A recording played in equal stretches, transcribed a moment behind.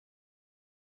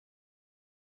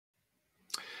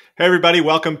Hey everybody,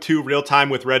 welcome to Real Time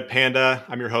with Redpanda.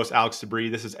 I'm your host, Alex Debrie.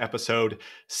 This is episode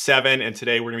 7, and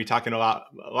today we're going to be talking a lot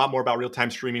more about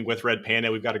real-time streaming with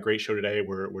Redpanda. We've got a great show today.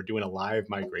 We're doing a live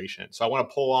migration. So I want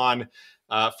to pull on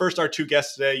first our two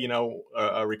guests today,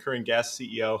 a recurring guest,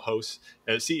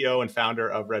 CEO and founder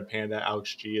of Redpanda,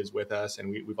 Alex G is with us, and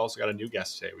we've also got a new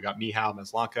guest today. We got Michal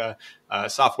Maslanka,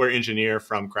 software engineer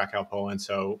from Krakow, Poland.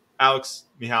 So Alex,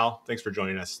 Michal, thanks for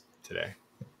joining us today.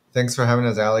 Thanks for having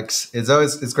us, Alex.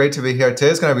 It's great to be here.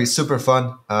 Today's going to be super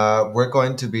fun. We're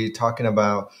going to be talking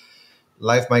about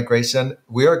live migration.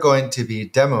 We are going to be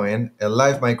demoing a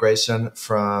live migration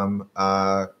from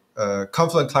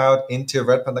Confluent Cloud into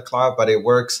Redpanda Cloud, but it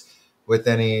works with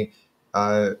any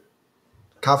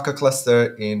Kafka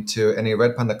cluster into any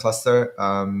Redpanda cluster.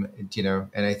 And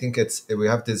I think we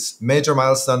have this major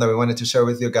milestone that we wanted to share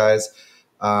with you guys.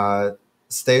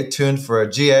 Stay tuned for a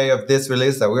GA of this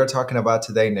release that we're talking about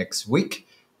today next week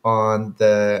on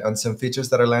some features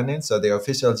that are landing. So the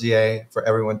official GA for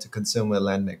everyone to consume will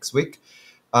land next week.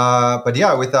 But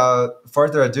yeah, without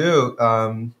further ado,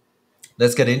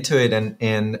 let's get into it.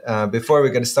 And before we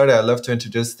get started, I'd love to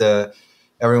introduce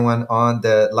everyone on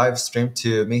the live stream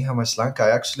to Michal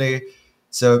Maslanka.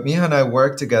 So Michal and I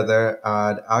work together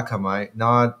at Akamai,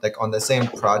 not like on the same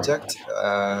project,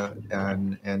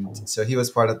 and so he was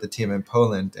part of the team in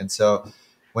Poland. And so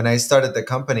when I started the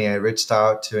company, I reached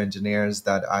out to engineers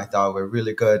that I thought were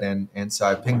really good, and so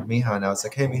I pinged Michal and I was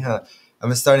like, "Hey Michal,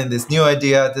 I'm starting this new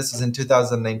idea." This was in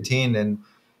 2019, and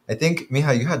I think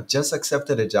Michal, you had just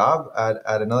accepted a job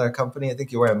at another company. I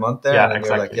think you were a month there, and exactly.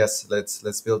 you were like, "Yes,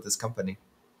 let's build this company."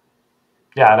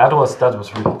 Yeah, that was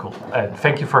really cool. And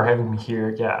thank you for having me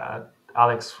here. Yeah,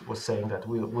 Alex was saying that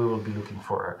we will be looking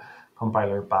for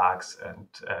compiler bugs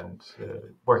and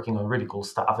working on really cool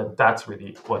stuff, and that's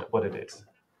really what it is.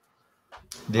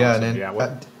 Yeah, awesome. And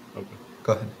then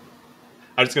go ahead.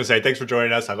 I was just gonna say thanks for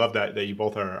joining us. I love that you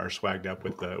both are swagged up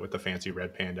with the fancy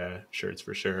Redpanda shirts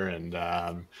for sure. And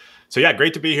so yeah,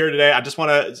 great to be here today. I just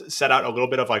want to set out a little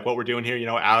bit of like what we're doing here.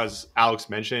 As Alex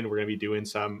mentioned, we're gonna be doing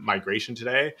some migration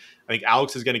today. I think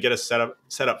Alex is gonna get us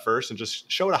set up first and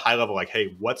just show at a high level like,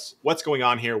 hey, what's going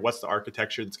on here? What's the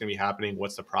architecture that's gonna be happening?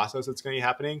 What's the process that's gonna be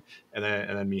happening? And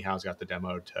then Michal's got the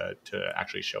demo to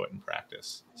actually show it in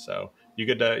practice. So you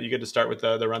get to start with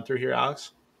the run through here,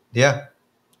 Alex? Yeah.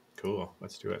 Cool.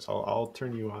 Let's do it. So I'll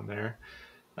turn you on there.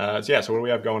 So what do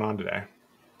we have going on today?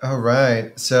 All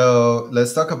right. So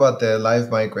let's talk about the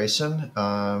live migration.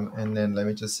 And then let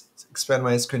me just expand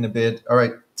my screen a bit. All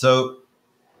right. So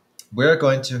we're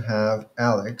going to have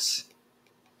Alex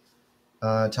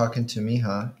talking to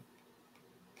Michal.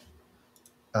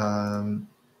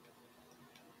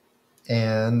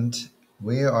 And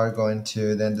we are going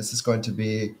to, then this is going to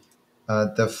be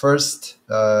the first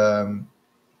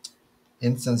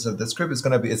instance of the script is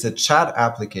going to be, it's a chat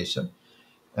application,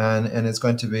 and it's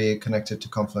going to be connected to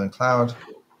Confluent Cloud.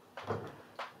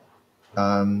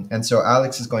 And so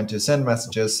Alex is going to send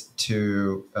messages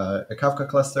to a Kafka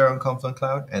cluster on Confluent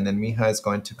Cloud, and then Michal is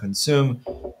going to consume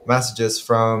messages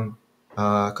from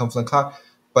Confluent Cloud.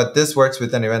 But this works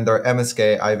with any vendor,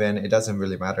 MSK, Ivan, it doesn't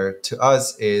really matter. To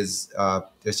us, it's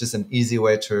just an easy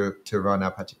way to run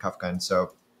Apache Kafka, and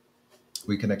so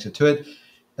we connected to it.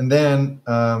 And then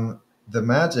the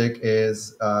magic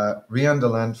is Rian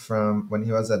Deland, from when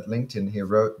he was at LinkedIn, he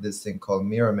wrote this thing called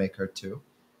MirrorMaker 2.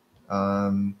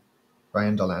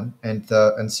 Ryan Deland, and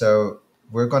so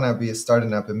we're gonna be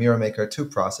starting up a MirrorMaker 2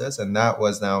 process, and that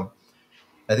was now,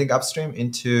 I think, upstream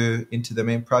into the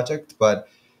main project. But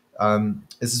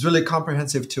it's this really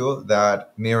comprehensive tool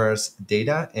that mirrors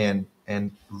data and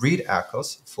read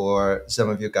echoes for some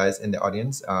of you guys in the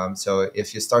audience. So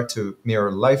if you start to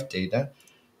mirror live data,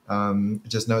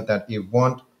 just note that it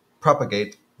won't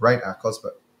propagate write echoes,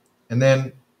 and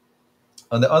then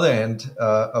on the other end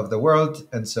of the world,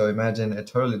 and so imagine a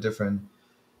totally different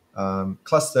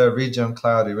cluster, region,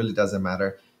 cloud, it really doesn't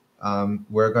matter.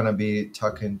 We're going to be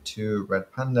talking to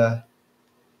Redpanda.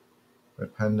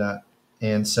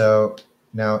 And so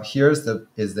now here's the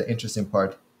interesting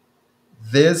part.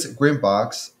 This green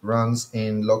box runs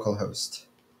in localhost,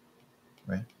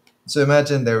 right? So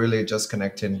imagine they're really just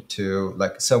connecting to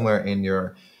like somewhere in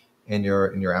your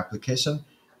application.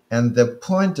 And the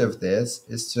point of this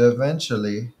is to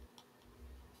eventually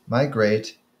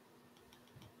migrate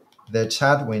the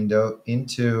chat window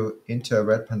into a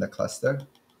Redpanda cluster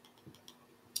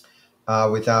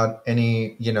without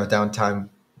any downtime.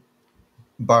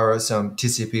 Borrow some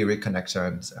TCP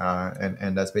reconnections,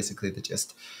 and that's basically the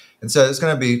gist. And so it's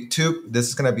going to be this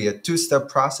is going to be a two-step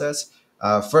process.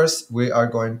 First,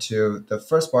 the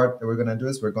first part that we're going to do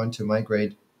is we're going to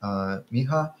migrate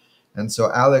Michal, And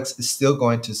so Alex is still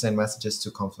going to send messages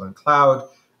to Confluent Cloud.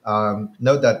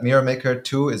 Note that MirrorMaker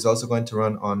 2 is also going to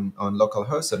run on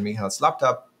localhost on Michal's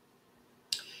laptop.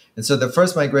 And so the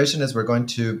first migration is we're going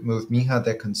to move Michal,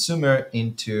 the consumer,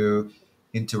 into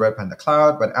Redpanda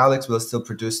Cloud, but Alex will still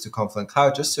produce to Confluent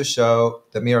Cloud just to show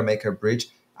the MirrorMaker bridge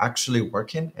actually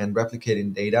working and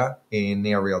replicating data in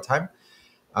near real time.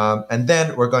 And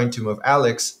then we're going to move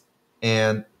Alex.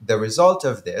 And the result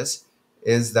of this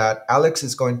is that Alex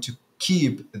is going to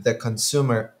keep the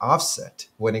consumer offset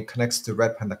when it connects to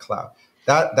Redpanda Cloud.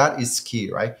 That is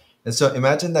key, right? And so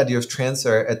imagine that you've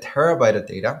transferred a terabyte of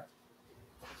data.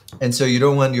 And so you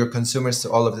don't want your consumers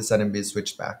to all of a sudden be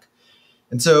switched back.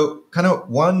 And so kind of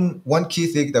one key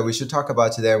thing that we should talk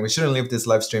about today, and we shouldn't leave this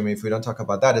live stream if we don't talk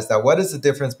about that, is that what is the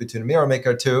difference between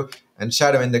MirrorMaker 2 and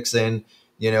shadow indexing,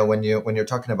 when you're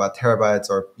talking about terabytes,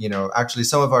 or, actually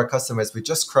some of our customers, we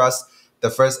just crossed the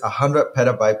first 100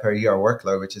 petabyte per year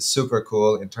workload, which is super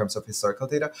cool in terms of historical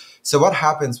data. So what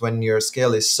happens when your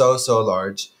scale is so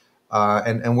large?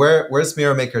 And where's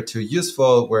MirrorMaker 2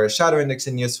 useful? Where is shadow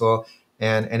indexing useful?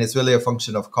 And it's really a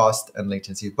function of cost and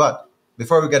latency. But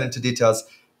before we get into details,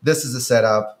 this is the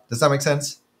setup. Does that make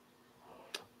sense?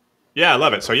 Yeah, I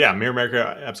love it. So yeah,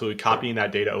 MirrorMaker absolutely copying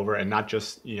that data over, and not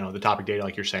just the topic data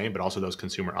like you're saying, but also those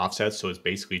consumer offsets. So it's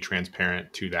basically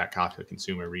transparent to that Kafka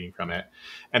consumer reading from it.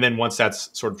 And then once that's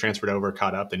sort of transferred over,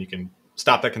 caught up, then you can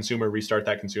stop that consumer, restart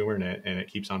that consumer, and it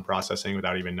keeps on processing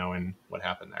without even knowing what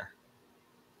happened there.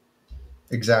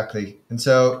 Exactly. And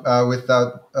so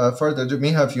without further ado,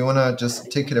 Miha, if you want to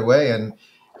just take it away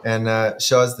and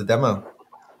show us the demo.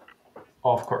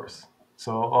 Of course.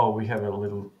 So, we have a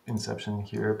little inception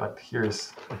here, but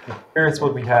here's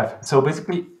what we have. So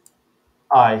basically,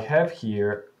 I have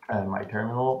here my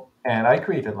terminal, and I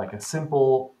created like a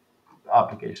simple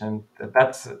application.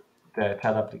 That's the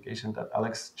chat application that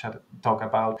Alex talked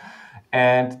about.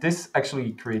 And this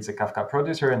actually creates a Kafka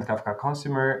producer and Kafka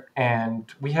consumer.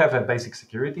 And we have a basic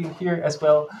security here as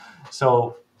well.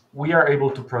 So we are able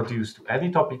to produce to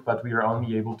any topic, but we are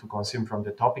only able to consume from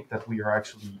the topic that we are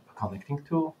actually connecting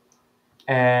to.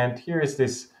 And here is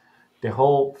this, the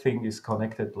whole thing is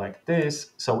connected like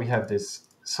this. So we have this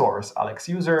source Alex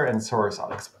user and source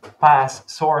Alex pass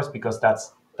source, because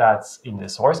that's in the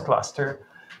source cluster.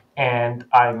 And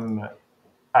I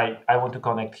want to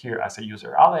connect here as a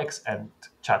user Alex and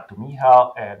chat to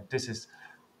Michal, and this is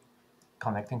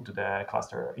connecting to the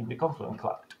cluster in the Confluent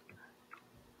Cloud.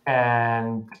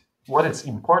 And what is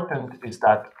important is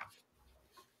that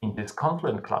in this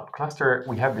Confluent Cloud cluster,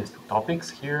 we have these two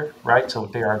topics here, right? So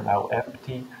they are now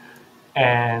empty.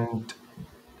 And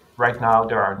right now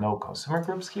there are no consumer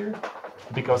groups here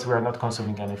because we are not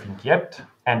consuming anything yet.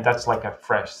 And that's like a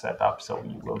fresh setup. So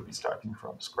we will be starting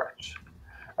from scratch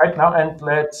right now. And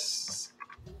let's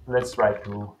try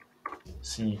to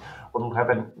see what will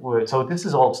happen. So this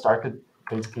is all started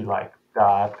basically like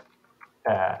that.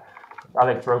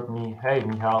 Alex wrote me, "Hey,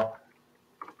 Michal,"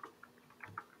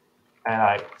 and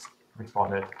I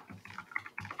responded,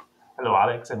 "Hello,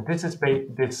 Alex." And this is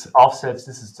this offsets.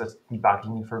 This is just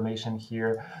debugging information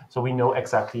here, so we know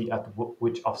exactly at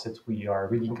which offsets we are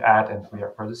reading at and we are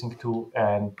producing to.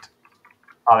 And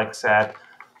Alex said,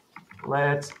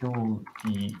 "Let's do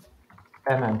the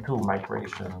MM2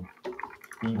 migration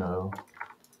demo."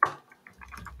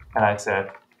 And I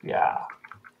said, "Yeah,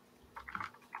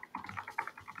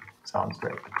 sounds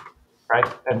great." Right?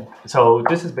 And so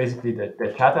this is basically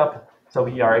the chat app. So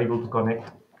we are able to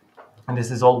connect, and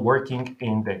this is all working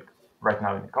in the right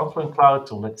now in the Confluent Cloud.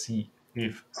 So let's see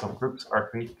if some groups are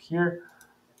created here.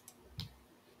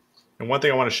 And one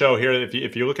thing I want to show here,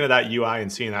 if you're looking at that UI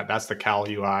and seeing that's the Kowl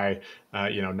UI,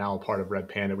 now a part of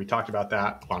Redpanda. We talked about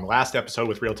that on the last episode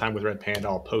with Real Time with Redpanda.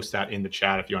 I'll post that in the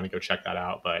chat if you want to go check that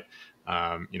out. But,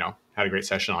 had a great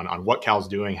session on what Kowl's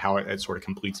doing, how it sort of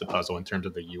completes the puzzle in terms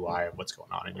of the UI of what's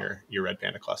going on in your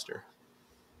Redpanda cluster.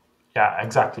 Yeah,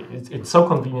 exactly. It's so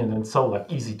convenient and so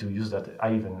like easy to use that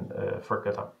I even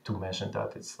forgot to mention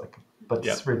that. It's like, but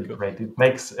it's really great. It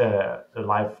makes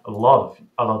life a lot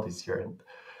easier, and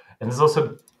it's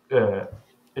also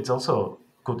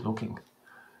good looking.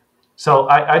 So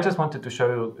I just wanted to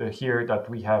show you here that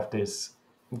we have this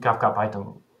Kafka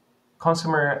Python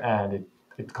consumer, and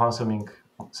it's consuming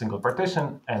single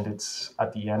partition, and it's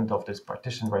at the end of this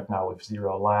partition right now with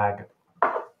 0 lag.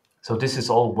 So this is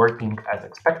all working as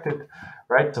expected,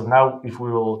 right? So now if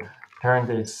we will turn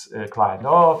this client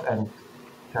off and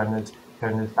turn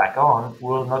this back on,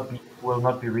 we'll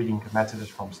not be reading messages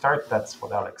from start. That's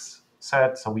what Alex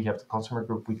said. So we have the consumer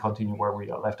group. We continue where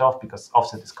we left off because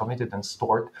offset is committed and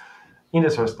stored in the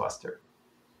source cluster.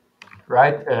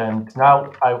 right? And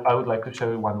now I would like to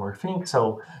show you one more thing.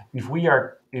 So if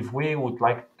we would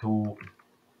like to,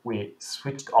 we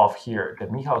switched off here the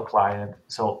Michal client.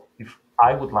 So if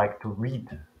I would like to read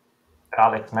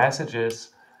Alex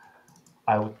messages,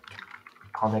 I would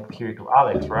connect here to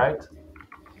Alex, right?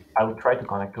 I would try to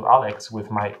connect to Alex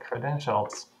with my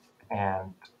credentials,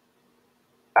 and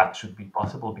that should be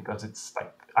possible because it's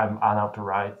like I'm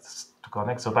unauthorized to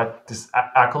connect. So but these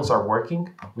ACLs are working.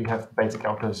 We have basic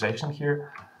authorization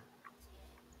here.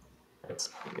 Let's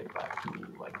get back to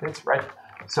like this, right?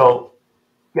 So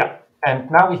yeah, and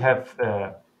now we have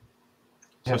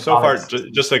So far, Alex.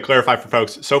 just to clarify for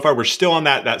folks, so far we're still on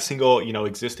that single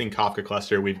existing Kafka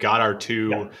cluster. We've got our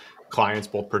two clients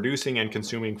both producing and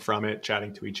consuming from it,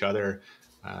 chatting to each other.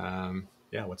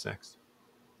 Yeah, what's next?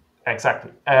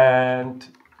 Exactly, and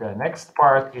the next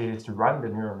part is to run the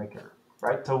MirrorMaker,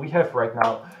 right? So we have right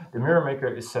now the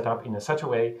MirrorMaker is set up in such a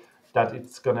way that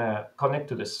it's gonna connect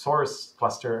to the source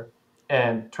cluster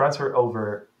and transfer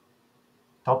over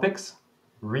topics,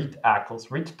 read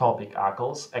ACLs, read topic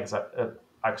ACLs,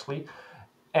 actually,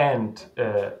 and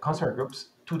consumer groups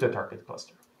to the target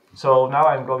cluster. So now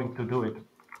I'm going to do it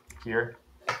here.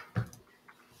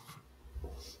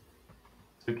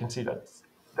 So you can see that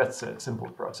that's a simple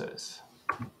process.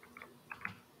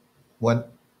 One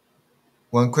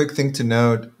quick thing to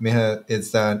note, Miha,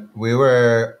 is that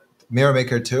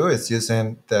MirrorMaker 2 is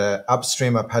using the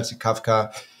upstream Apache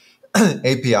Kafka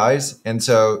APIs. And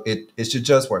so it should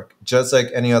just work, just like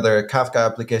any other Kafka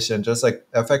application, just like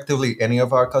effectively any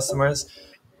of our customers.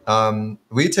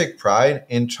 We take pride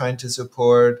in trying to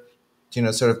support,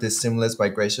 sort of this seamless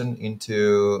migration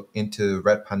into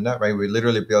Redpanda, right? We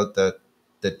literally built the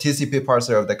TCP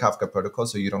parser of the Kafka protocol,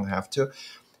 so you don't have to.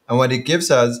 And what it gives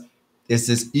us is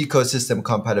this ecosystem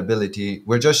compatibility.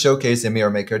 We're just showcasing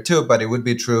MirrorMaker 2, but it would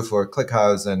be true for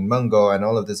ClickHouse and Mongo and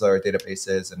all of these other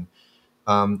databases. And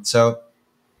so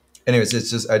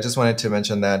anyways, I just wanted to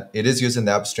mention that it is using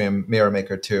the upstream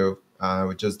MirrorMaker 2.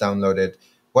 We just downloaded.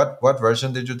 What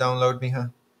version did you download,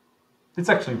 Miha? It's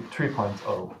actually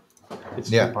 3.0.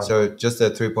 Yeah, 3.0. So just a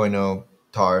 3.0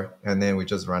 tar, and then we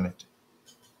just run it.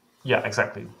 Yeah,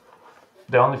 exactly.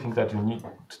 The only thing that you need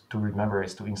to remember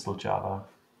is to install Java,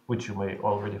 which you may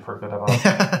already forgot about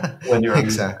when you're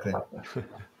exactly.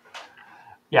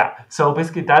 Yeah, so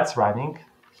basically that's running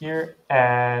here,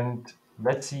 and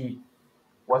let's see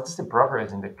what's the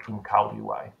progress in Kowl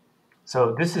UI.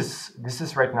 So this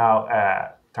is right now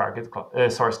a target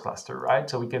source cluster, right?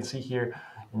 So we can see here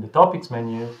in the topics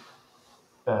menu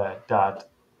that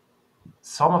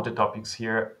some of the topics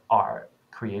here are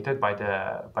created by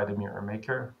the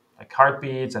MirrorMaker, like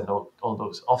heartbeats and all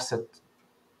those offset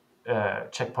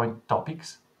checkpoint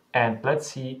topics. And let's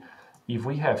see if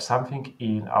we have something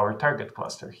in our target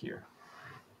cluster here.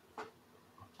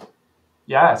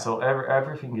 Yeah, so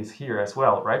everything is here as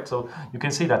well, right? So you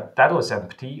can see that was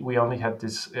empty. We only had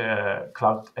this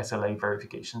cloud SLA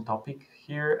verification topic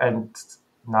here. And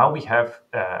now we have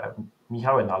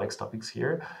Michal and Alex topics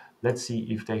here. Let's see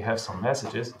if they have some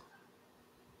messages.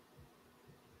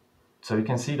 So you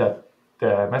can see that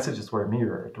the messages were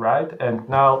mirrored, right? And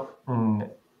now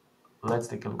let's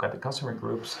take a look at the consumer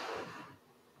groups.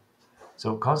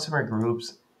 So consumer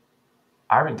groups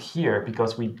aren't here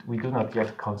because we do not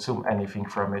yet consume anything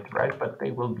from it, right? But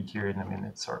they will be here in a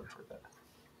minute. Sorry for that.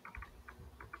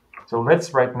 So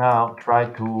let's right now try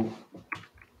to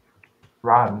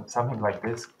run something like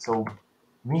this. So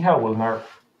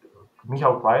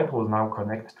Michal client will now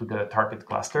connect to the target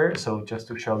cluster. So just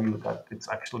to show you that it's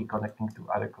actually connecting to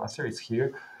other cluster, it's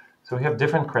here. So we have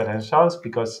different credentials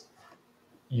because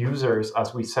users,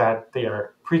 as we said, they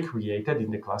are pre-created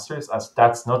in the clusters, as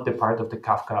that's not the part of the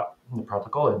Kafka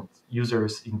protocol. And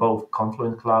users in both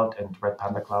Confluent Cloud and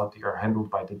Redpanda Cloud, they are handled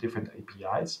by the different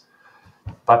APIs.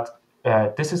 But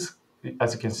this is,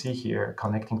 as you can see here,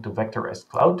 connecting to Vectorized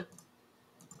Cloud.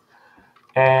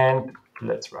 And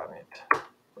let's run it.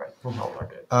 Right.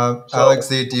 Alex,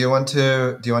 do you want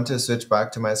to switch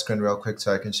back to my screen real quick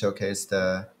so I can showcase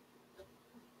just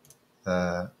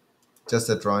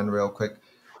the drawing real quick?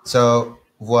 So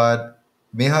what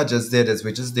Miha just did is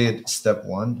we just did step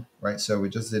 1, right? So we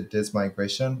just did this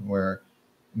migration where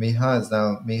Miha is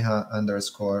now Miha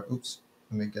underscore. Oops,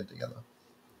 let me get the yellow.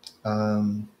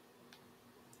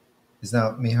 Is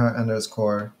now Miha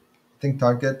underscore, I think,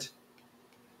 target.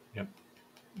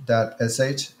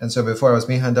 .sh, and so before it was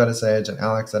mihan.sh and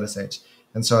alex.sh,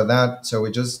 and so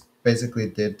we just basically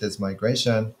did this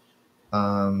migration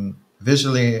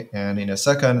visually and in a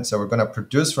second. So we're going to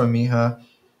produce from Miha,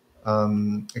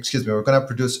 we're going to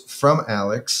produce from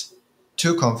Alex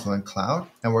to Confluent Cloud,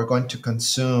 and we're going to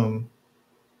consume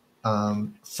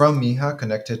from Miha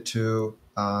connected to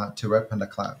Redpanda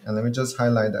Cloud. And let me just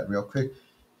highlight that real quick.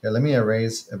 Here, let me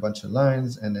erase a bunch of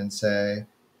lines and then say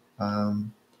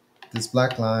this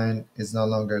black line is no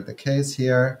longer the case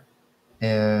here.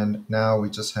 And now we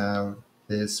just have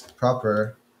this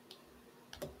proper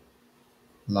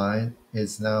line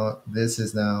is now, this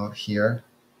is now here.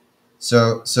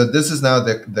 So this is now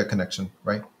the connection,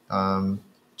 right?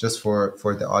 Just for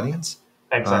the audience.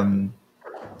 Exactly.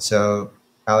 So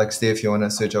Alex, Steve, if you want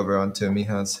to switch over onto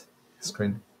Miha's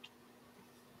screen.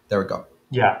 There we go.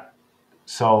 Yeah.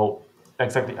 So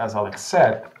exactly as Alex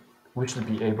said, we should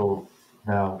be able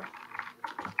now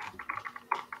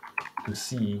to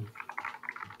see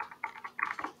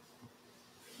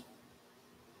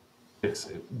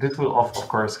this. This will of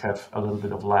course have a little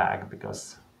bit of lag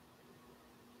because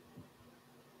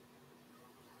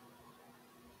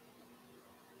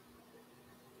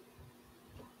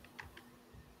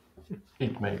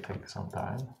it may take some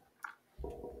time.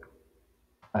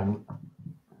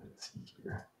 Let's see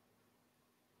here.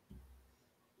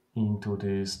 Into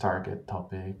this target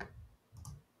topic.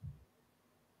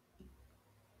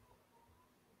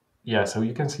 Yeah, so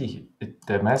you can see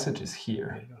the message is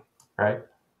here, right?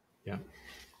 Yeah.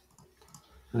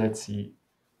 Let's see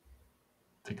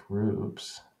the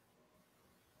groups.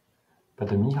 But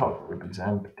the Michal group is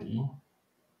empty.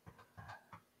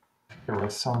 There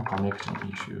was some connection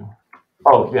issue.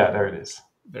 Oh, yeah, there it is.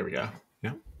 There we go.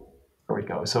 Yeah. There we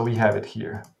go. So we have it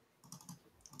here.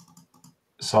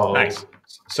 So nice.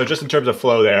 So just in terms of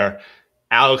flow there,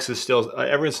 Alex is still,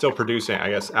 everyone's still producing. I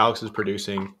guess Alex is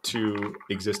producing to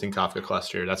existing Kafka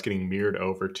cluster. That's getting mirrored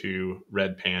over to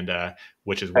Redpanda,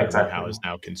 which is where Michal is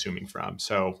now consuming from.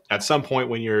 So at some point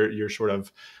when you're sort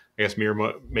of, I guess,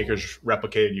 MirrorMaker's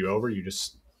replicated you over, you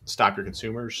just stop your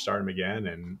consumers, start them again,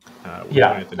 and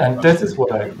yeah. And this is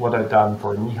what I've done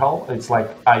for Michal. It's like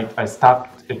I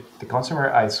stopped the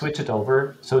consumer, I switch it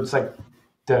over. So it's like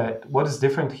what is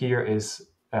different here is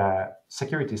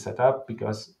security setup,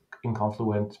 because in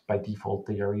Confluent by default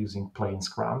they are using plain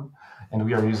Scrum, and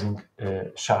we are using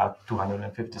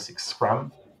SHA-256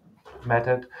 Scrum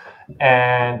method,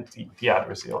 and the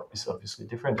address is obviously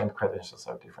different and credentials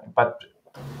are different, but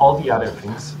all the other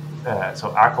things, so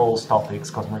ACLs, topics,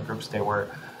 customer groups, they were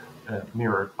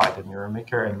mirrored by the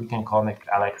MirrorMaker, and we can connect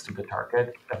Alex to the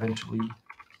target eventually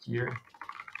here.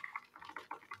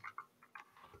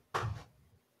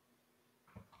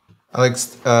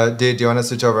 Alex, do you want to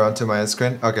switch over onto my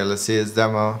screen? Okay, let's see his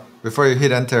demo. Before you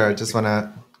hit enter, I just want to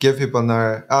give people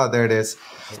know. Oh, there it is.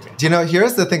 Do you know,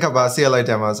 here's the thing about CLI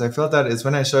demos. I feel that is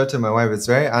when I show it to my wife, it's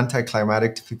very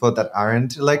anticlimactic to people that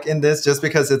aren't like in this, just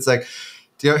because it's like,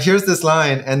 you know, here's this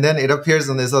line and then it appears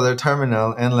on this other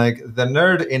terminal, and like the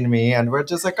nerd in me, and we're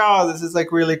just like, oh, this is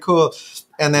like really cool.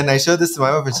 And then I showed this to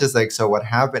my wife, it's just like, so what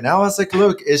happened? And I was like,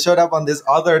 look, it showed up on this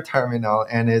other terminal,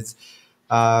 and it's,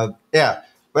 yeah.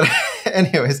 But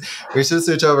anyways, we should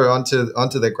switch over onto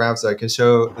the graph so I can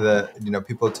show the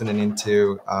people tuning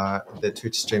into the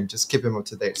Twitch stream. Just keep them up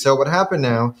to date. So what happened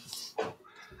now?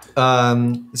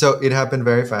 So it happened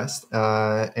very fast,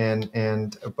 but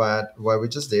what we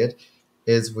just did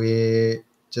is we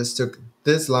just took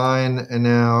this line and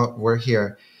now we're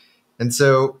here, and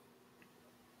so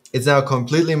it's now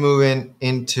completely moving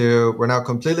into, we're now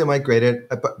completely migrated.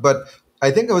 But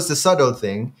I think it was the subtle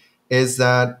thing is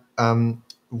that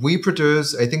we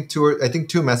produce, I think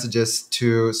two messages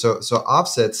to, so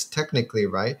offsets technically,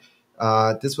 right?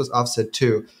 This was offset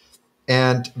 2.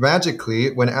 And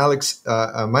magically, when Alex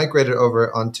migrated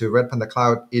over onto Redpanda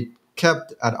Cloud, it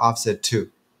kept at offset 2.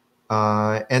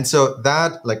 And so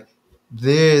that, like,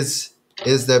 this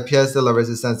is the pièce de la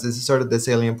resistance. This is sort of the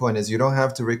salient point, is you don't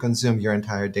have to reconsume your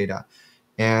entire data.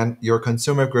 And your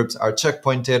consumer groups are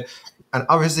checkpointed. And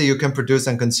obviously you can produce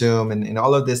and consume, and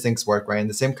all of these things work, right? In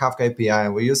the same Kafka API,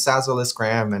 and we use SASL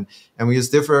Scram, and we use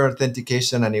different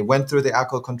authentication, and it went through the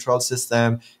ACL control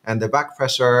system and the back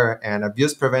pressure and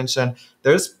abuse prevention.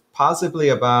 There's possibly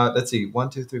about, let's see, 1,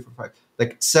 2, 3, 4, 5,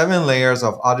 like 7 layers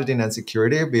of auditing and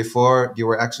security before you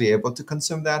were actually able to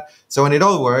consume that. So when it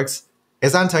all works,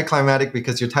 it's anticlimactic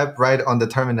because you type right on the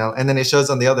terminal and then it shows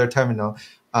on the other terminal.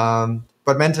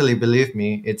 But mentally, believe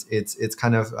me, it's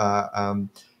kind of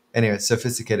anyway,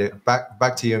 sophisticated.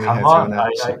 Back to you, Michal. Come on,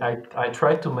 I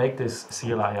tried to make this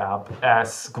CLI app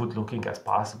as good looking as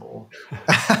possible.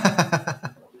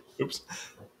 Oops,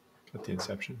 got the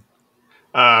inception.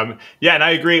 Yeah, and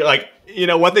I agree. Like,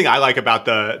 one thing I like about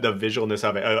the visualness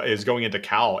of it is going into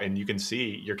Kowl, and you can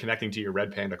see you're connecting to your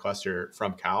Redpanda cluster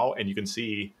from Kowl, and you can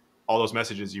see all those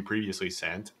messages you previously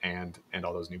sent and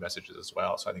all those new messages as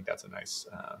well. So I think that's a nice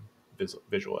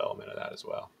visual element of that as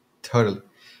well. Totally.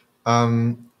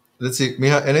 let's see,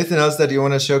 Miha, anything else that you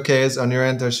want to showcase on your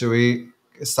end, or should we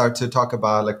start to talk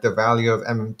about like the value of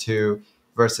MM2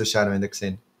 versus shadow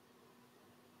indexing?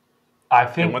 I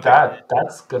And think one thing,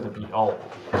 that's going to be all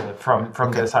from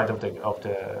Okay. the side of the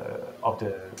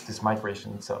this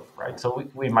migration itself, right? So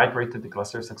we migrated the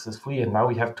cluster successfully, and now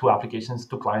we have two applications,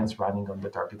 two clients running on the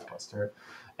target cluster,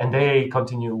 and they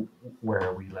continue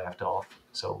where we left off.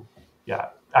 So yeah,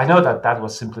 I know that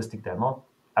was simplistic demo,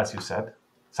 as you said.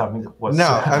 Something was No,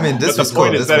 I mean, but this the was cool.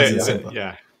 point is This that wasn't simple.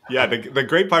 yeah, yeah. The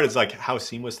great part is like how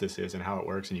seamless this is and how it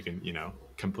works, and you can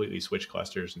completely switch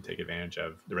clusters and take advantage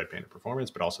of the Redpanda performance,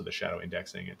 but also the shadow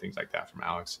indexing and things like that from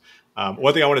Alex.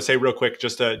 One thing I want to say real quick,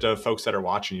 just to folks that are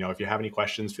watching, if you have any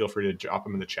questions, feel free to drop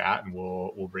them in the chat, and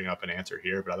we'll bring up an answer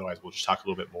here. But otherwise, we'll just talk a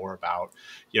little bit more about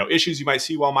issues you might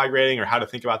see while migrating, or how to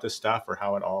think about this stuff, or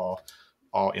how it all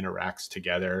interacts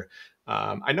together.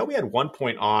 I know we had one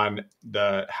point on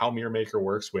how MirrorMaker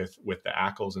works with the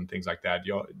ACLs and things like that.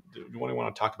 Do you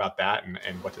want to talk about that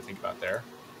and what to think about there?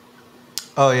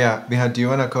 Oh yeah, Miha, do you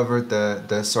want to cover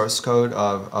the source code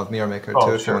of MirrorMaker too?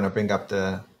 Oh, If you want to sure. bring up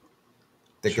the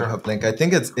Sure. GitHub link, I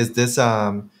think is this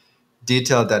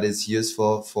detail that is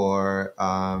useful for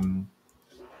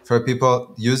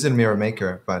people using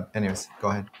MirrorMaker. But anyways, go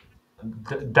ahead.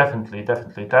 Definitely.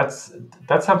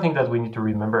 That's something that we need to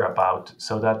remember about,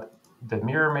 so that the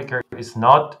MirrorMaker is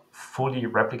not fully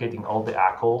replicating all the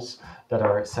ACLs that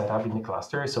are set up in the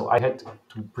cluster. So I had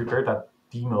to prepare that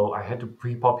demo. I had to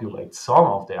pre-populate some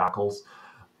of the ACLs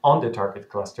on the target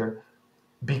cluster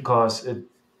because,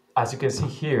 as you can see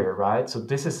here, right? So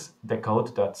this is the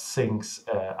code that syncs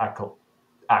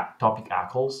topic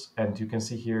ACLs, and you can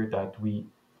see here that we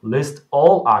list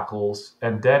all ACLs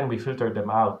and then we filter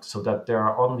them out so that there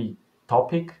are only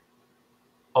topic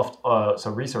of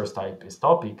so resource type is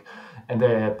topic, and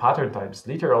the pattern type is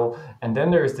literal, and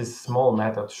then there is this small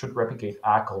method should replicate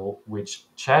ACL, which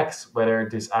checks whether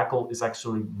this ACL is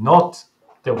actually not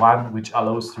the one which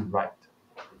allows to write.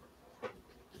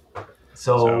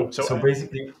 So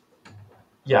basically,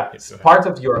 yeah, part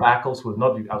of your ACLs will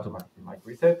not be automatically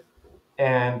migrated,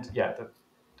 and yeah,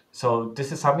 so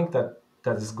this is something that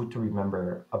is good to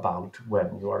remember about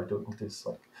when you are doing this.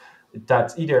 Like,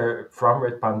 that's either from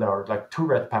Redpanda or like to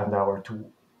Redpanda or to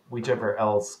whichever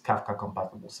else Kafka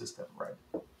compatible system, right?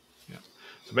 Yeah.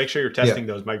 So make sure you're testing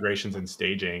those migrations and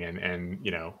staging, and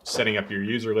setting up your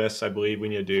user lists. I believe we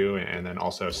need to do, and then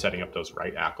also setting up those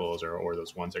right ACLs or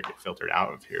those ones that get filtered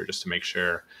out of here, just to make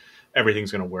sure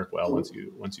everything's going to work well once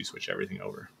you switch everything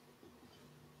over.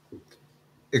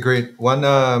 Agreed.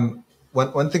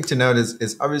 One thing to note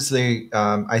is obviously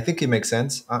I think it makes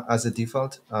sense as a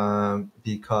default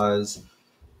because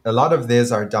a lot of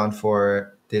these are done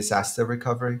for disaster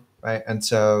recovery, right? And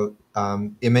so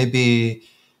it may be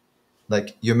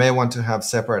like you may want to have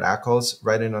separate ACLs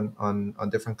writing on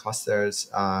different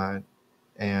clusters,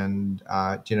 and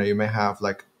you may have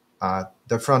like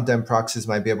the front end proxies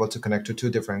might be able to connect to two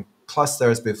different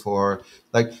clusters before,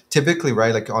 like typically,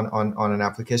 right? Like on an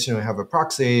application, we have a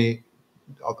proxy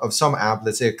of some app,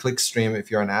 let's say a clickstream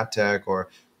if you're an ad tech, or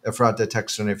a fraud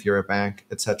detection if you're a bank,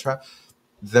 etc.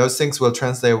 Those things will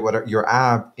translate your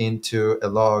app into a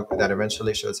log that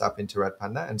eventually shows up into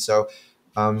Redpanda. And so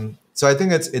I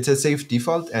think it's a safe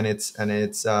default, and it's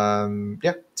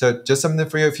yeah. So just something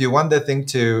for you. If you want the thing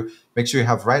to make sure you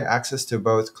have right access to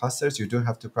both clusters, you do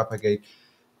have to propagate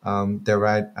the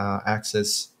right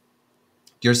access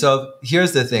yourself.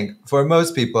 Here's the thing: for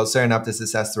most people, setting up this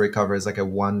disaster recovery is like a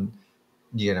one.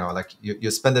 Like you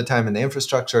spend the time in the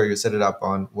infrastructure, you set it up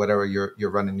on whatever you're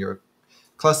running your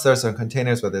clusters or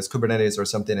containers, whether it's Kubernetes or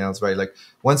something else, right? Like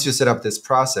once you set up this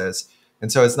process,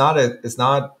 and so it's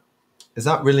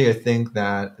not really a thing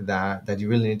that you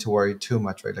really need to worry too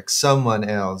much, right? Like someone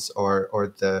else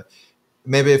or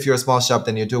maybe if you're a small shop,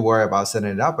 then you do worry about setting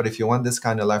it up. But if you want this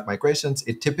kind of live migrations,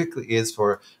 it typically is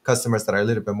for customers that are a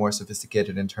little bit more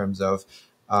sophisticated in terms of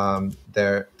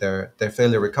their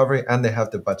failure recovery, and they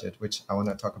have the budget, which I want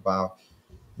to talk about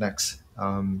next.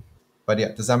 But yeah,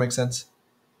 does that make sense?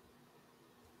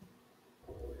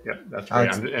 Yeah, that's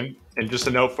great. And just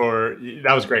a note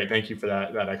that was great. Thank you for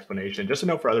that explanation. Just a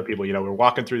note for other people, we're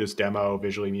walking through this demo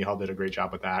visually. Michal did a great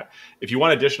job with that. If you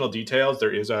want additional details,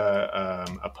 there is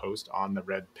a post on the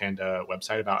Redpanda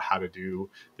website about how to do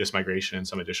this migration and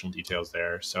some additional details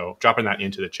there. So dropping that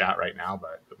into the chat right now,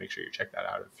 but make sure you check that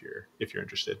out if you're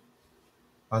interested.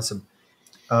 Awesome.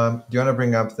 Do you want to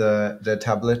bring up the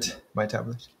tablet, my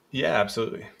tablet? Yeah,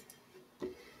 absolutely.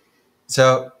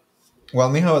 So while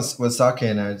Michal was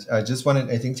talking, I just wanted,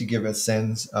 I think, to give a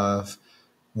sense of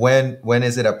when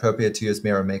is it appropriate to use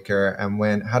MirrorMaker,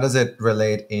 and how does it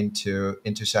relate into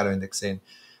shadow indexing.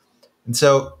 And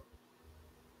so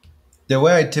the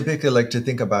way I typically like to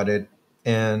think about it,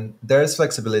 and there's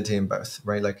flexibility in both,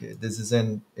 right? Like this is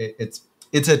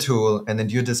it's a tool, and then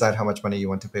you decide how much money you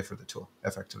want to pay for the tool.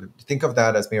 Effectively, think of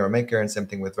that as MirrorMaker, and same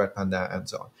thing with Redpanda and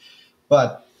so on.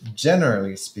 But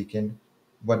generally speaking,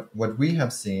 what we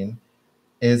have seen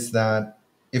is that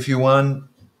if you want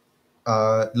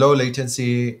low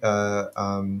latency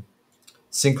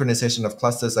synchronization of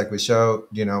clusters, like we show,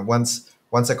 once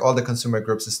like all the consumer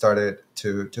groups started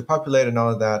to populate and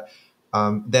all of that,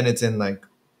 then it's in like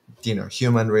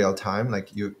human real time. Like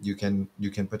you can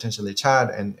potentially chat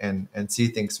and see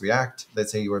things react.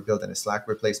 Let's say you were building a Slack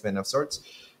replacement of sorts.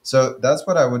 So that's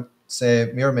what I would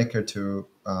say MirrorMaker 2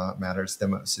 matters the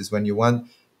most, is when you want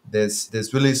this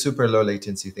really super low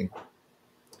latency thing.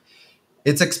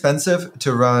 It's expensive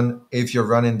to run if you're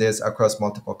running this across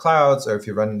multiple clouds, or if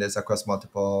you're running this across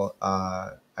multiple,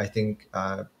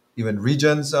 even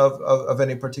regions of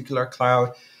any particular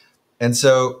cloud. And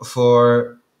so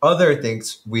for other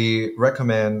things, we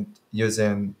recommend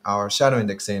using our shadow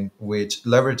indexing, which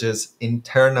leverages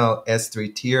internal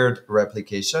S3 tiered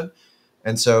replication.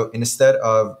 And so instead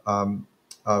of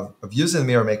using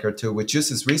MirrorMaker 2, which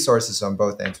uses resources on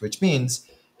both ends, which means,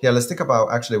 here, let's think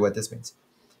about actually what this means.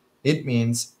 It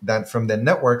means that from the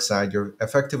network side, you're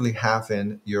effectively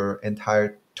halving your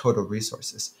entire total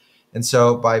resources. And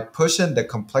so by pushing the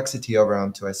complexity over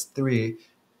onto S3,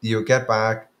 you get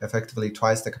back effectively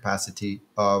twice the capacity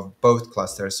of both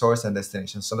clusters, source and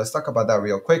destination. So let's talk about that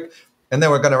real quick. And then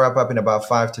we're going to wrap up in about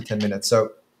 5 to 10 minutes.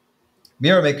 So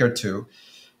MirrorMaker 2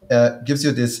 gives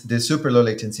you this super low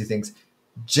latency things.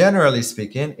 Generally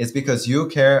speaking, it's because you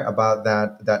care about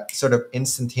that sort of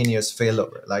instantaneous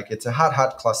failover. Like it's a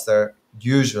hot cluster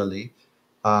usually,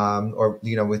 or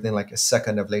within like a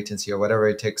second of latency or whatever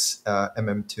it takes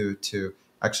MM2 to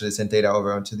actually send data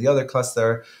over onto the other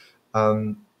cluster.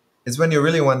 Is when you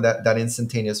really want that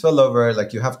instantaneous failover.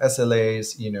 Like you have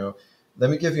SLAs. Let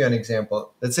me give you an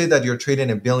example. Let's say that you're trading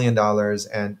 $1 billion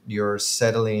and you're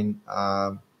settling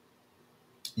a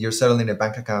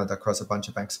bank account across a bunch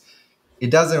of banks. It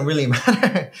doesn't really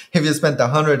matter if you spent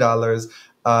 $100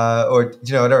 or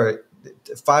whatever,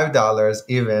 $5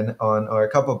 even on, or a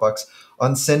couple bucks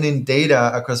on sending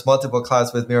data across multiple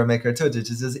clouds with MirrorMaker 2,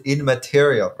 which is just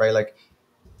immaterial, right? Like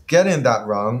getting that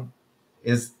wrong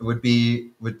would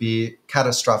be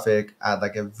catastrophic at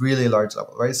like a really large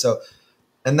level, right? So,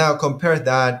 and now compare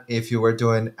that if you were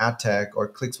doing ad tech or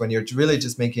clicks, when you're really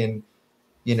just making,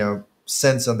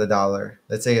 cents on the dollar,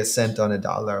 let's say a cent on a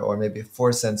dollar, or maybe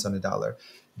 4 cents on a dollar,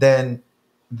 then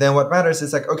what matters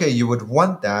is like, okay, you would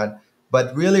want that,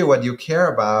 but really what you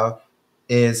care about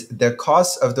is the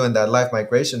cost of doing that live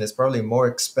migration is probably more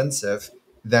expensive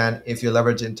than if you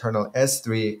leverage internal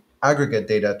S3 aggregate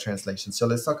data translation. So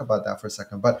let's talk about that for a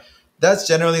second. But that's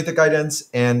generally the guidance,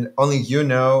 and only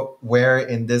where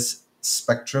in this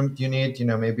spectrum you need,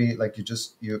 maybe like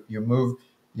you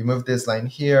move this line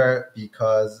here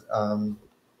because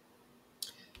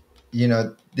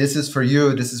this is for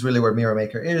you. This is really where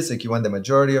MirrorMaker is. Like you want the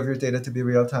majority of your data to be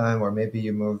real time, or maybe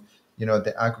you move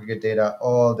the aggregate data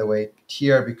all the way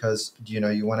here because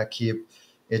you want to keep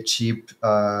a cheap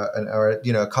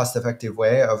or cost effective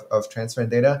way of transferring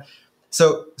data.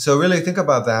 So really think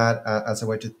about that as a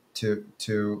way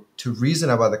to reason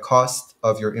about the cost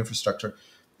of your infrastructure.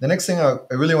 The next thing I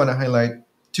really want to highlight,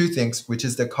 two things, which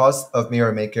is the cost of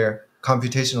MirrorMaker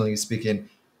computationally speaking.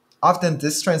 Often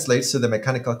this translates to the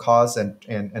mechanical cost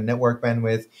and network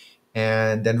bandwidth.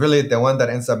 And then really the one that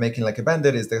ends up making like a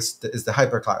bandit is the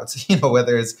hyperclouds.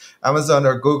 Whether it's Amazon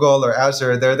or Google or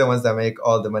Azure, they're the ones that make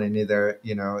all the money, neither,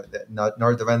 nor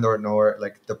the vendor, nor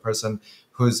like the person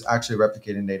who's actually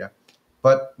replicating data.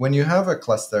 But when you have a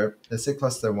cluster, let's say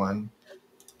cluster 1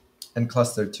 and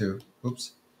cluster 2,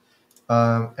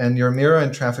 and your mirror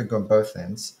and traffic on both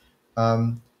ends,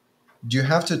 you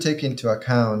have to take into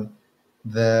account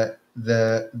the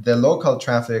local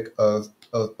traffic of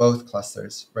both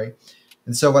clusters, right?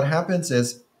 And so what happens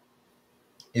is,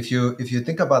 if you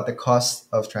think about the cost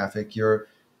of traffic, you're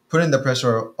putting the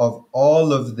pressure of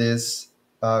all of these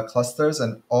clusters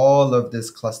and all of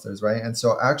these clusters, right? And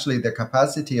so actually the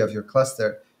capacity of your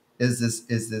cluster is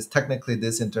this technically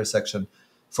this intersection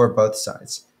for both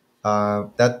sides.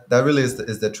 That really is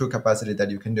the true capacity that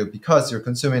you can do, because you're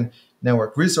consuming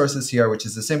network resources here, which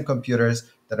is the same computers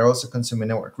that are also consuming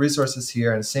network resources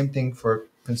here, and same thing for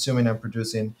consuming and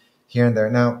producing here and there.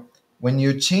 Now, when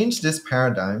you change this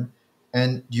paradigm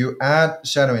and you add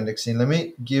shadow indexing, let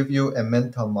me give you a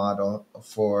mental model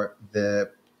for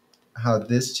how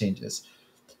this changes.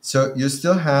 So you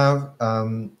still have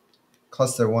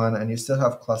cluster 1 and you still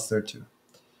have cluster 2.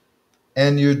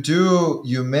 And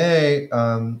you may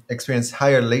experience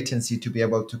higher latency to be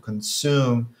able to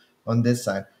consume on this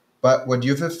side. But what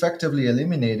you've effectively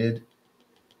eliminated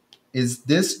is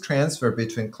this transfer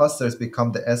between clusters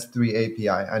become the S3 API,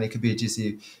 and it could be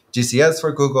GCS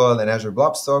for Google and Azure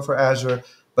Blob Store for Azure.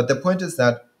 But the point is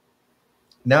that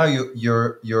now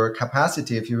your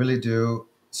capacity, if you really do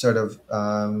sort of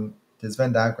this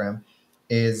Venn diagram,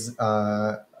 is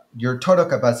your total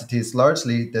capacity is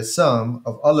largely the sum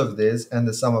of all of this and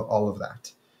the sum of all of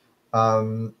that.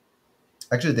 Um,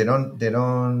 Actually, they don't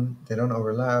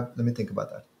overlap. Let me think about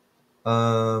that.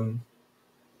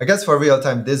 I guess for real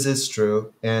time, this is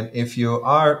true. And if you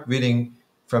are reading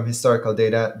from historical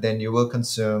data, then you will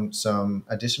consume some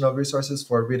additional resources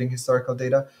for reading historical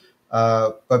data.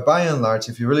 But by and large,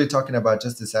 if you're really talking about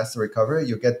just disaster recovery,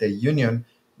 you get the union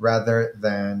rather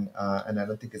than, and I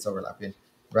don't think it's overlapping,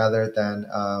 rather than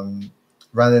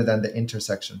the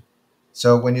intersection.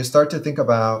 So when you start to think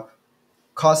about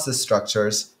cost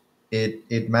structures,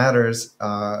 it matters,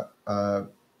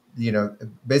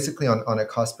 basically on a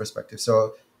cost perspective.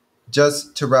 So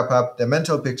just to wrap up, the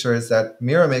mental picture is that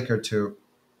MirrorMaker 2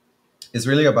 is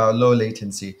really about low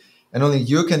latency. And only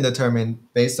you can determine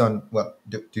based on, well,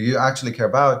 do you actually care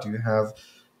about? Do you have,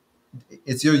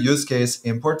 is your use case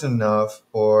important enough,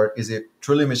 or is it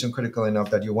truly mission critical enough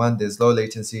that you want this low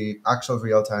latency, actual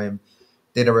real time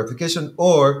data replication?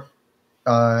 Or,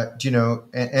 and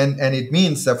it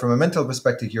means that from a mental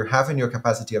perspective, you're having your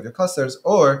capacity of your clusters,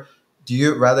 or do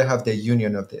you rather have the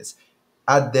union of this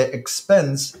at the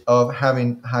expense of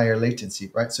having higher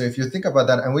latency, right? So if you think about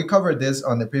that, and we covered this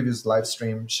on the previous live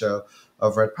stream show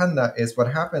of Redpanda, is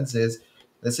what happens is,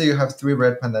 let's say you have 3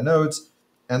 Redpanda nodes,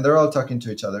 and they're all talking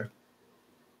to each other.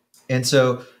 And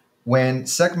so when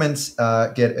segments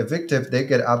get evicted, they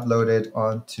get uploaded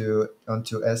onto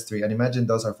S3. And imagine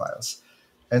those are files.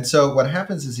 And so what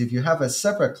happens is if you have a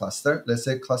separate cluster, let's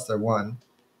say cluster 1,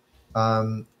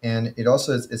 and it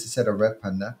also is a set of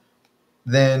Redpanda,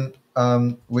 then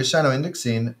with shadow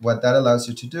indexing, what that allows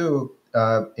you to do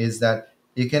is that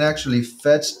you can actually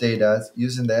fetch data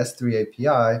using the S3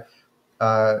 API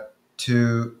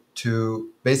to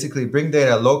basically bring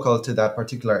data local to that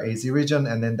particular AZ region,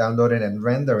 and then download it and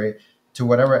render it to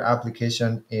whatever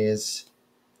application is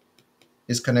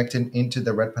connecting into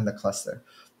the Redpanda cluster.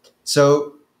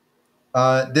 So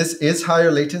this is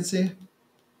higher latency.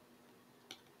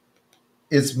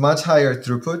 It's much higher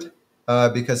throughput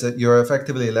because you're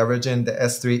effectively leveraging the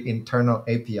S3 internal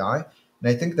API. And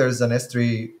I think there's an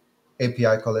S3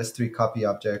 API called S3 copy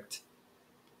object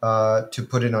to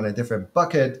put it on a different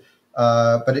bucket.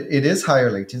 But it is higher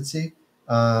latency,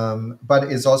 but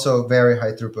it's also very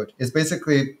high throughput. It's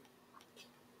basically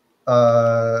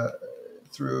throughput.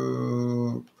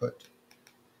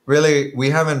 Really, we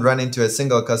haven't run into a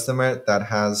single customer that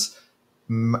has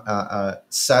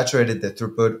saturated the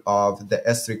throughput of the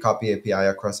S3 copy API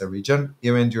across a region,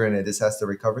 even during a disaster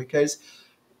recovery case.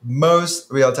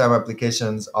 Most real-time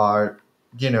applications are,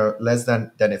 less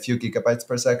than a few gigabytes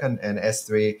per second, and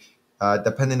S3,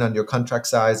 depending on your contract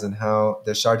size and how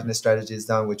the sharding strategy is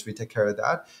done, which we take care of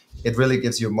that, it really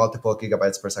gives you multiple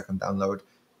gigabytes per second download.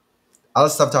 I'll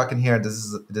stop talking here.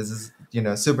 This is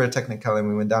super technical, and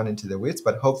we went down into the weeds,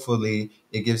 but hopefully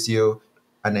it gives you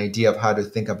an idea of how to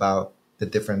think about the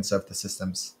difference of the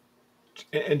systems.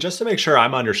 And just to make sure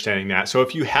I'm understanding that, so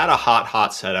if you had a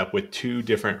hot setup with 2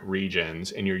 different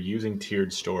regions and you're using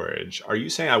tiered storage, are you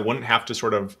saying I wouldn't have to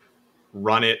sort of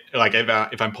run it, like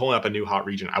if I'm pulling up a new hot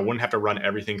region, I wouldn't have to run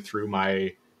everything through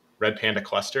my Redpanda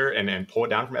cluster and pull it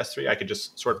down from S3? I could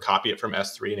just sort of copy it from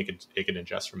S3 and it could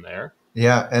ingest from there?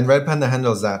 Yeah, and Redpanda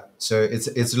handles that. So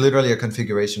it's literally a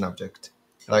configuration object.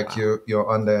 Like you're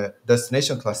on the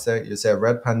destination cluster, you say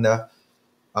Redpanda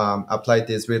applied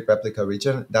this read replica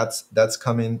region. That's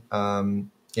coming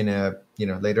in a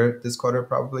later this quarter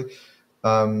probably.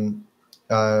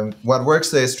 What works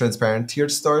today is transparent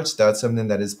tiered storage. That's something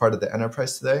that is part of the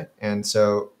enterprise today. And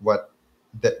so what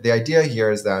the idea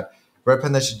here is that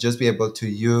Redpanda should just be able to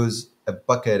use a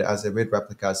bucket as a read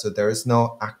replica, so there is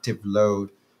no active load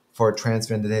for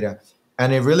transferring the data.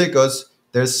 And it really goes,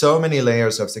 there's so many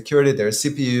layers of security. There's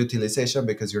CPU utilization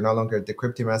because you're no longer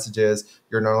decrypting messages.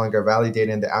 You're no longer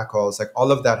validating the ACLs. Like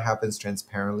all of that happens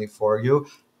transparently for you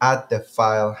at the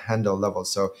file handle level.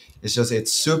 So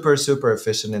it's super, super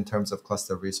efficient in terms of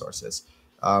cluster resources.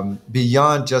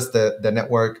 Beyond just the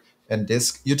network and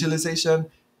disk utilization,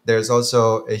 there's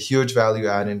also a huge value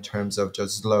add in terms of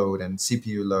just load and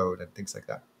CPU load and things like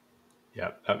that.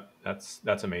 Yeah,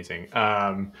 that's amazing.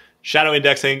 Shadow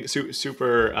indexing,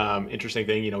 super interesting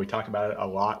thing. We talk about it a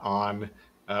lot on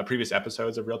previous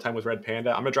episodes of Real Time with Redpanda.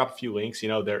 I'm gonna drop a few links.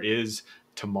 There is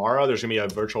tomorrow. There's gonna be a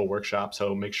virtual workshop,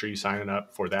 so make sure you sign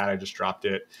up for that. I just dropped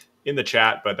it in the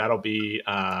chat, but that'll be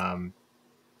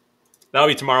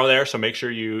tomorrow there. So make sure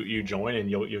you join, and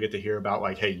you'll get to hear about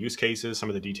like, hey, use cases, some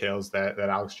of the details that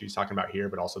Alex G's talking about here,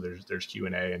 but also there's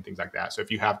Q&A and things like that. So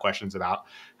if you have questions about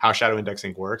how shadow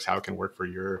indexing works, how it can work for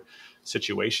your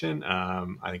situation,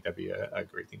 I think that'd be a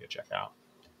great thing to check out.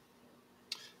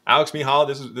 Alex, Michal,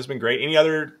 this has been great. Any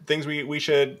other things we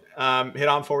should hit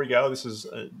on before we go? This is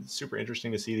super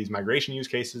interesting to see these migration use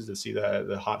cases, to see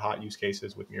the hot use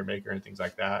cases with MirrorMaker and things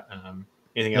like that.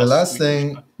 Anything else? The last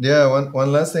thing, yeah,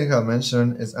 one last thing I'll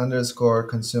mention is underscore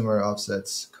consumer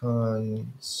offsets.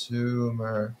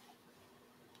 Consumer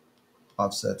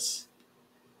offsets.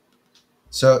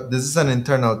 So this is an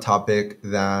internal topic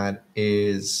that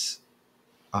is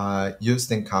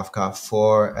used in Kafka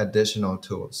for additional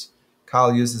tools.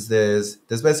 Kowl uses this.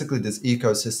 There's basically this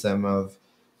ecosystem of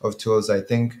tools. I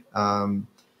think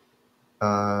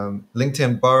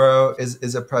LinkedIn Borrow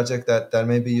is a project that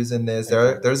may be using this.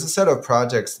 There's a set of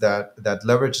projects that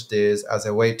leverage this as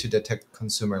a way to detect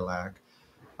consumer lag.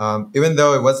 Even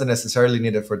though it wasn't necessarily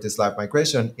needed for this live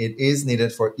migration, it is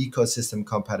needed for ecosystem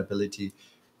compatibility.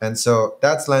 And so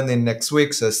that's landing next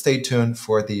week. So stay tuned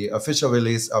for the official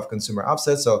release of consumer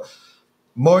offset. So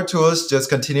more tools just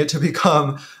continue to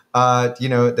become,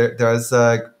 there's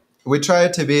we try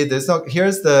to be,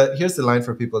 here's the line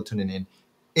for people tuning in.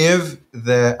 If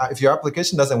your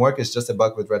application doesn't work, it's just a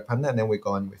bug with Redpanda, and then we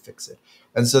go and we fix it.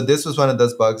 And so this was one of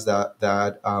those bugs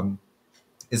that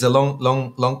is a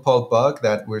long pole bug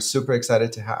that we're super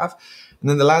excited to have. And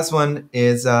then the last one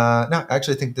is no,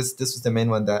 actually I think this was the main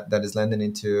one that is landing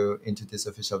into this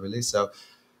official release. So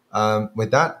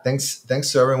with that, thanks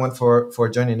to everyone for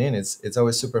joining in. It's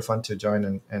always super fun to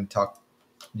join and talk,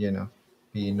 be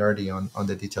nerdy on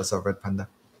the details of Redpanda.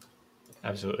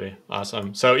 Absolutely.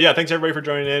 Awesome. So yeah, thanks everybody for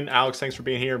joining in. Alex, thanks for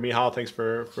being here. Michal, thanks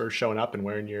for showing up and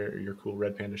wearing your cool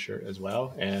Redpanda shirt as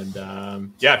well. And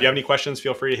yeah, if you have any questions,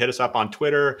 feel free to hit us up on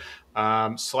Twitter,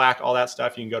 Slack, all that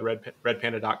stuff. You can go to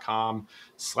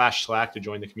redpanda.com/Slack to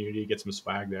join the community, get some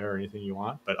swag there or anything you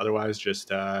want. But otherwise,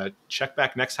 just check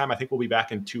back next time. I think we'll be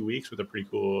back in 2 weeks with a pretty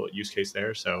cool use case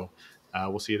there. So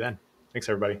we'll see you then. Thanks,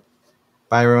 everybody.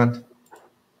 Bye, everyone.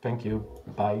 Thank you.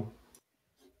 Bye.